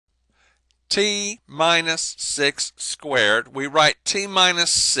t minus 6 squared. We write t minus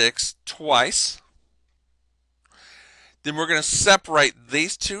 6 twice. Then we're going to separate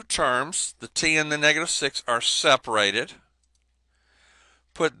these two terms. The t and the negative 6 are separated.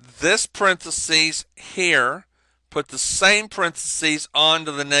 Put this parentheses here. Put the same parentheses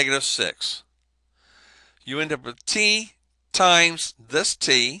onto the negative 6. You end up with t times this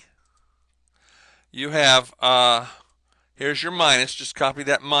t. You have, here's your minus. Just copy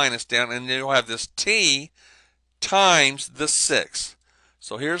that minus down, and then you'll have this t times the 6.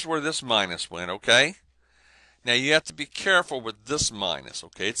 So here's where this minus went, okay? Now you have to be careful with this minus,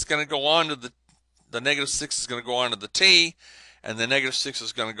 okay? It's going to go on to the negative 6 is going to go on to the t, and the negative 6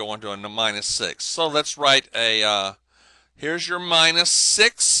 is going to go on to a minus 6. So let's write a, here's your minus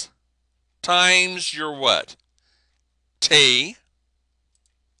 6 times your what? T.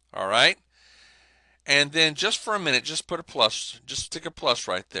 All right? And then just for a minute, just put a plus, just stick a plus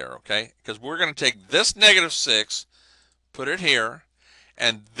right there, okay? Because we're going to take this negative 6, put it here,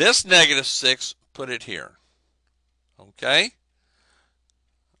 and this negative 6, put it here. Okay?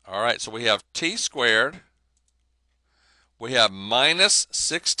 All right, so we have t squared. We have minus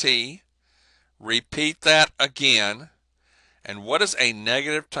 6t. Repeat that again. And what is a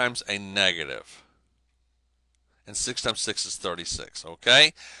negative times a negative? And 6 times 6 is 36,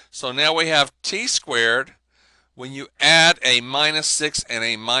 okay? So now we have t squared. When you add a minus 6 and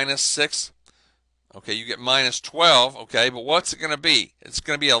a minus 6, okay, you get minus 12, okay? But what's it going to be? It's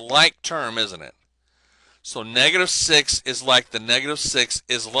going to be a like term, isn't it? So negative 6 is like the negative 6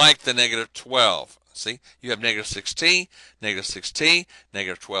 is like the negative 12. See, you have negative 6t, negative 6t,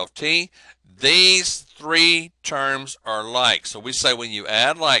 negative 12t. These three terms are like. So we say when you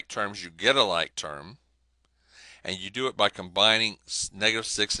add like terms, you get a like term. And you do it by combining negative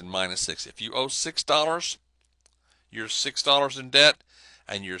 6 and minus 6. If you owe $6, you're $6 in debt,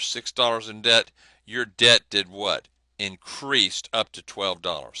 and you're $6 in debt, your debt did what? Increased up to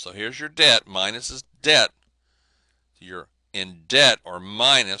 $12. So here's your debt, minus is debt. You're in debt or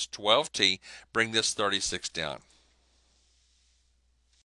minus 12t. Bring this 36 down.